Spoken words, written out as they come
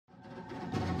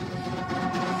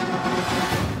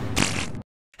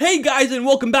Hey guys, and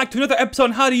welcome back to another episode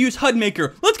on how to use HUD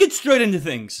Maker. Let's get straight into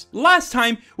things. Last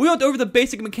time, we went over the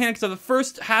basic mechanics of the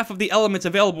first half of the elements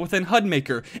available within HUD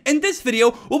Maker. In this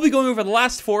video, we'll be going over the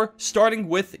last four, starting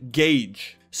with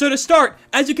gauge. So to start,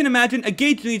 as you can imagine, a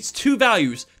gauge needs two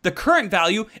values, the current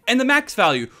value and the max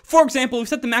value. For example, we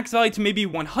set the max value to maybe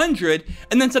 100,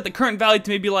 and then set the current value to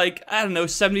maybe like, I don't know,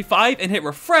 75, and hit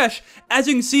refresh. As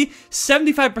you can see,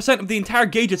 75% of the entire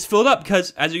gauge is filled up,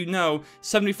 because, as you know,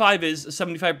 75 is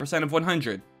 75% of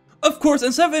 100. Of course,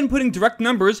 instead of inputting direct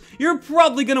numbers, you're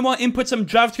probably going to want to input some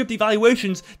JavaScript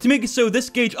evaluations to make it so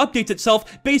this gauge updates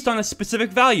itself based on a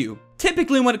specific value.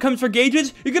 Typically, when it comes for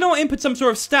gauges, you're going to want to input some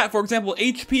sort of stat, for example,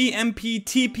 HP, MP,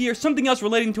 TP, or something else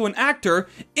relating to an actor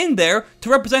in there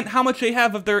to represent how much they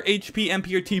have of their HP,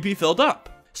 MP, or TP filled up.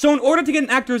 So in order to get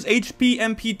an actor's HP,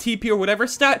 MP, TP, or whatever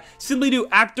stat, simply do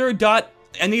actor dot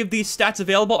any of these stats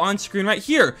available on screen right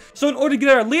here. So in order to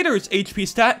get our leader's HP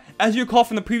stat, as you recall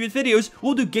from the previous videos,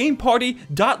 we'll do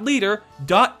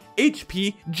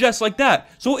gameparty.leader.HP just like that.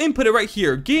 So we'll input it right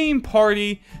here,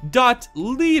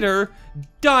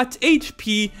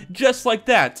 gameparty.leader.HP just like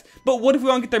that. But what if we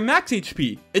want to get their max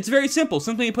HP? It's very simple.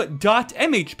 Simply input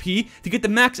 .mhp to get the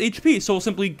max HP. So we'll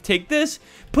simply take this,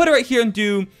 put it right here, and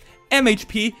do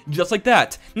MHP, just like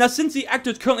that. Now, since the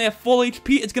actors currently have full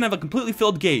HP, it's gonna have a completely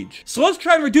filled gauge. So let's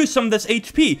try and reduce some of this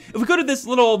HP. If we go to this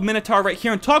little Minotaur right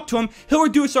here and talk to him, he'll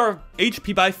reduce our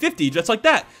HP by 50, just like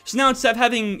that. So now instead of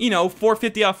having,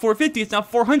 450 out of 450, it's now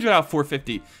 400 out of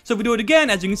 450. So if we do it again,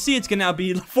 as you can see, it's gonna now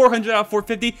be 400 out of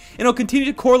 450, and it'll continue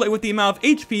to correlate with the amount of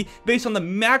HP based on the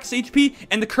max HP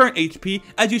and the current HP,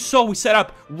 as you saw we set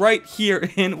up right here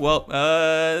in,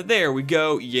 there we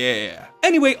go, yeah.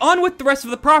 Anyway, on with the rest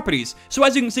of the properties. So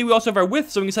as you can see, we also have our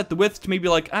width, so we can set the width to maybe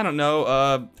like, I don't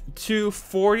know,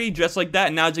 240, just like that.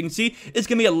 And now as you can see, it's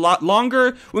gonna be a lot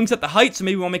longer. We can set the height, so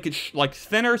maybe we'll make it like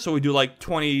thinner, so we do like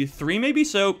 23 maybe.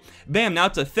 So bam, now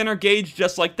it's a thinner gauge,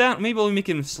 just like that. Maybe we'll make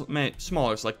it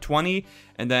smaller, so like 20.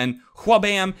 And then,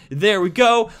 wha-bam, there we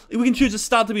go. We can choose the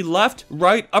style to be left,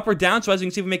 right, up, or down. So as you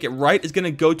can see, if we make it right, it's going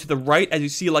to go to the right, as you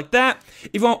see, like that.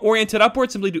 If you want oriented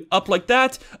upward, simply do up like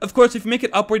that. Of course, if you make it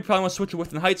upward, you probably want to switch it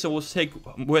width and height. So we'll take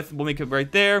width, we'll make it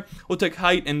right there. We'll take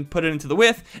height and put it into the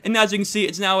width. And now, as you can see,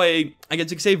 it's now a, I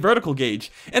guess you could say, vertical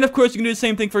gauge. And of course, you can do the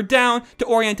same thing for down to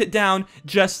orient it down,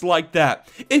 just like that.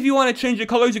 If you want to change the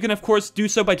colors, you can, of course, do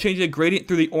so by changing the gradient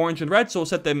through the orange and red. So we'll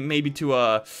set them maybe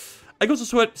to, I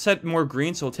guess we'll set more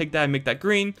green, so we'll take that and make that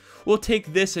green. We'll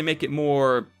take this and make it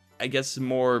more, I guess,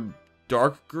 more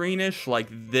dark greenish, like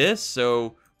this.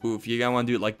 So, if you want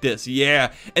to do it like this,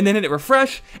 yeah. And then hit it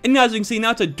refresh, and now as you can see,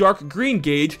 now it's a dark green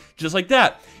gauge, just like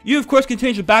that. You, of course, can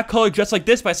change the back color just like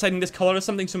this by setting this color to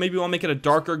something, so maybe you want to make it a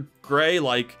darker gray,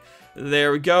 like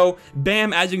there we go.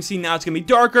 Bam, as you can see, now it's going to be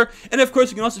darker. And of course,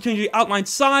 you can also change the outline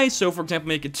size. So for example,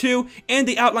 make it 2. And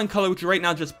the outline color, which is right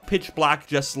now just pitch black,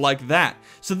 just like that.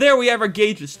 So there we have our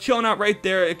gauge just chilling out right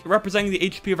there, representing the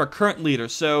HP of our current leader.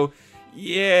 So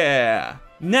yeah.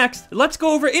 Next, let's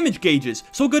go over image gauges.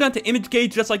 So we'll go down to image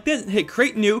gauge just like this and hit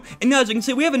create new. And now as you can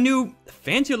see, we have a new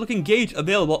fancier looking gauge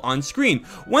available on screen.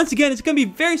 Once again, it's going to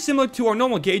be very similar to our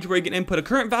normal gauge where you can input a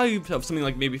current value of something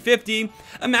like maybe 50,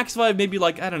 a max value of maybe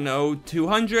like, I don't know,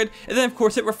 200, and then of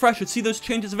course hit refresh to see those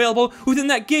changes available within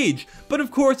that gauge. But of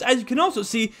course, as you can also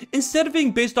see, instead of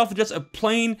being based off of just a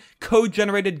plain code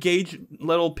generated gauge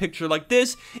little picture like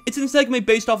this, it's instead going to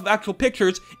be based off of actual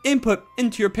pictures input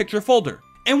into your picture folder.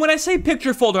 And when I say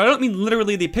picture folder, I don't mean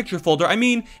literally the picture folder, I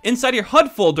mean inside your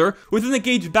HUD folder, within the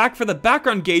gauge back for the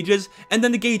background gauges, and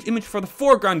then the gauge image for the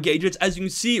foreground gauges, as you can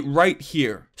see right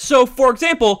here. So, for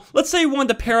example, let's say you wanted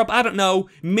to pair up, I don't know,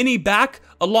 mini back,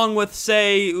 along with,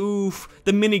 say,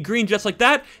 the mini green, just like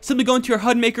that. Simply go into your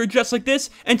HUD maker just like this,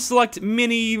 and select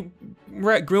mini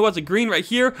green right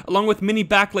here, along with mini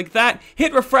back like that.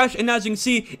 Hit refresh, and as you can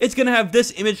see, it's gonna have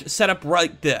this image set up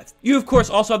right there. You, of course,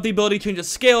 also have the ability to change the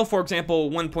scale, for example,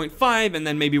 1.5, and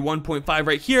then maybe 1.5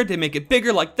 right here to make it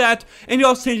bigger like that. And you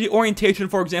also change the orientation,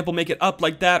 for example, make it up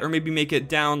like that, or maybe make it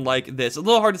down like this. A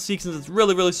little hard to see since it's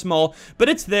really, really small, but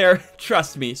it's there,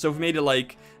 trust me. So if we made it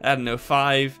like, I don't know,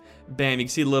 5, bam, you can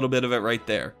see a little bit of it right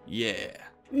there. Yeah.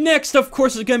 Next, of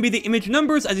course, is going to be the image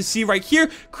numbers. As you see right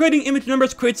here, creating image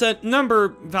numbers creates a number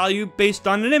value based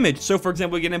on an image. So, for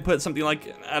example, we can input something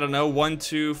like, I don't know, 1,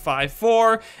 2, 5,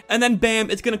 4, and then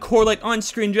bam, it's going to correlate on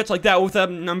screen just like that with a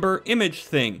number image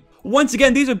thing. Once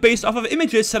again, these are based off of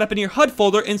images set up in your HUD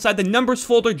folder inside the numbers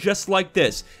folder, just like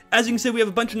this. As you can see, we have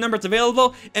a bunch of numbers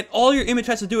available, and all your image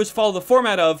has to do is follow the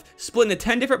format of split into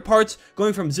 10 different parts,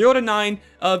 going from 0 to 9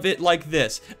 of it like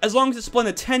this. As long as it's split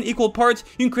into 10 equal parts,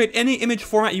 you can create any image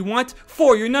format you want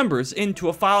for your numbers into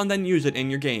a file and then use it in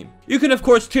your game. You can, of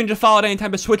course, change a file at any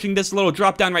time by switching this little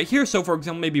drop down right here. So, for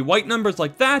example, maybe white numbers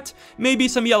like that, maybe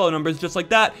some yellow numbers just like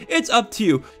that. It's up to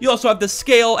you. You also have the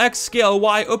scale X, scale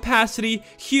Y, opacity,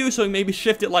 hue, so maybe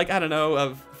shift it like, I don't know,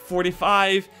 of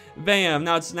 45. Bam,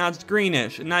 now it's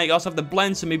greenish. And now you also have the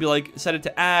blend, so maybe like set it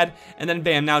to add, and then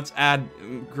bam, now it's add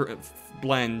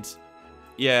blend.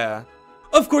 Yeah.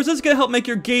 Of course, this is going to help make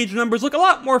your gauge numbers look a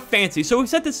lot more fancy. So we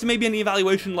set this to maybe an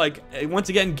evaluation like, once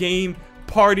again, game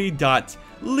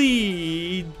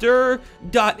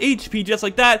party.leader.hp, just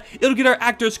like that. It'll get our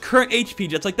actor's current HP,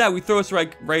 just like that. We throw us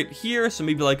right here, so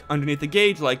maybe like underneath the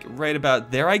gauge, like right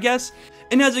about there, I guess.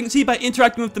 And as you can see, by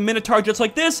interacting with the Minotaur just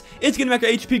like this, it's going to make our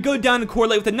HP go down and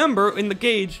correlate with the number in the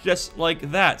gauge just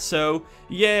like that. So,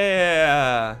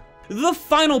 yeah. The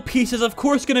final piece is, of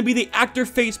course, going to be the actor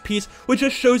face piece, which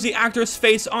just shows the actor's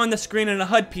face on the screen in a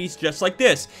HUD piece just like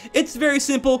this. It's very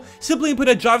simple. Simply input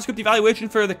a JavaScript evaluation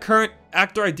for the current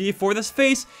actor ID for this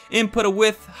face, input a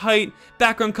width, height,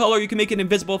 background color. You can make it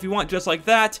invisible if you want, just like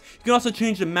that. You can also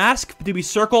change the mask to be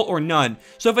circle or none.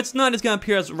 So if it's none, it's going to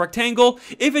appear as a rectangle.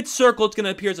 If it's circle, it's going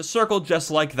to appear as a circle, just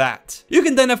like that. You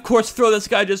can then, of course, throw this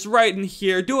guy just right in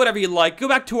here, do whatever you like. Go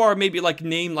back to our maybe like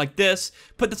name like this,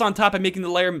 put this on top and making the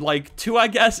layer like 2, I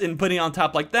guess, and putting it on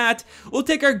top like that. We'll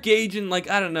take our gauge and like,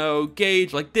 I don't know,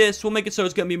 gauge like this. We'll make it so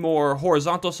it's going to be more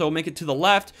horizontal, so we'll make it to the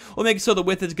left. We'll make it so the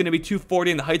width is going to be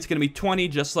 240 and the height's going to be 20,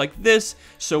 just like this.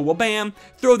 So we'll bam,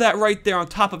 throw that right there on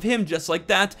top of him, just like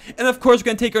that. And of course, we're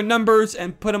going to take our numbers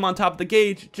and put them on top of the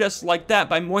gauge, just like that,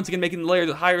 by once again making the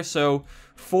layer higher, so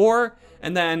 4,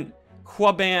 and then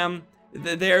wha-bam,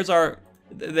 there's our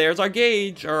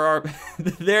gauge, or our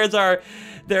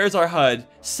there's our HUD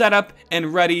set up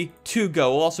and ready to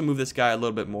go. We'll also move this guy a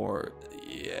little bit more.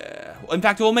 Yeah, in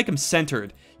fact, we'll make him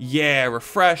centered. Yeah,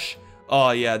 refresh.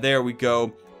 Oh yeah, there we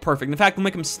go. Perfect. In fact, we'll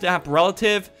make him snap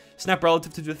relative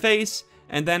to the face,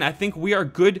 and then I think we are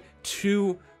good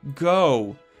to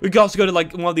go. We can also go to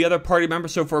like one of the other party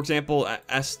members. So for example,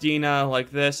 Astina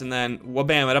like this, and then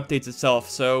wha-bam, it updates itself.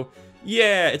 So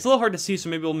yeah, it's a little hard to see, so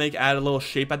maybe we'll add a little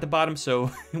shape at the bottom.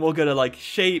 So we'll go to like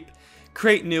shape,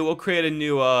 create new. We'll create a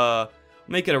new,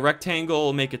 make it a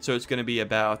rectangle, make it so it's going to be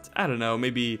about, I don't know,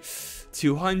 maybe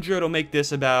 200. We'll make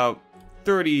this about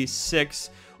 36.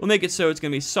 We'll make it so it's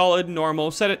going to be solid,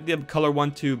 normal. Set it the color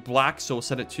 1 to black, so we'll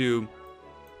set it to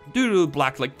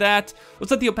black like that. We'll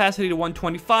set the opacity to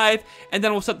 125, and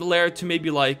then we'll set the layer to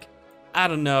maybe like, I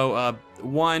don't know,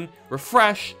 1,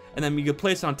 refresh, and then we could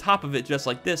place it on top of it just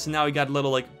like this, and now we got a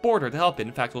little like border to help it.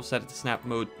 In fact, we'll set it to snap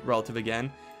mode relative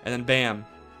again, and then bam,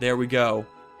 there we go.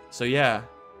 So yeah,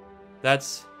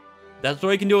 that's what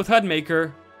you can do with HUD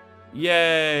Maker.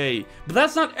 Yay! But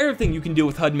that's not everything you can do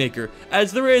with HUD Maker,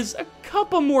 as there is a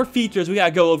couple more features we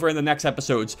gotta go over in the next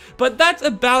episodes. But that's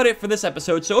about it for this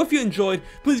episode, so if you enjoyed,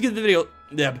 please give this video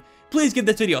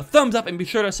a thumbs up and be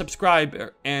sure to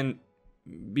subscribe and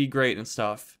be great and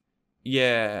stuff.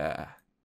 Yeah.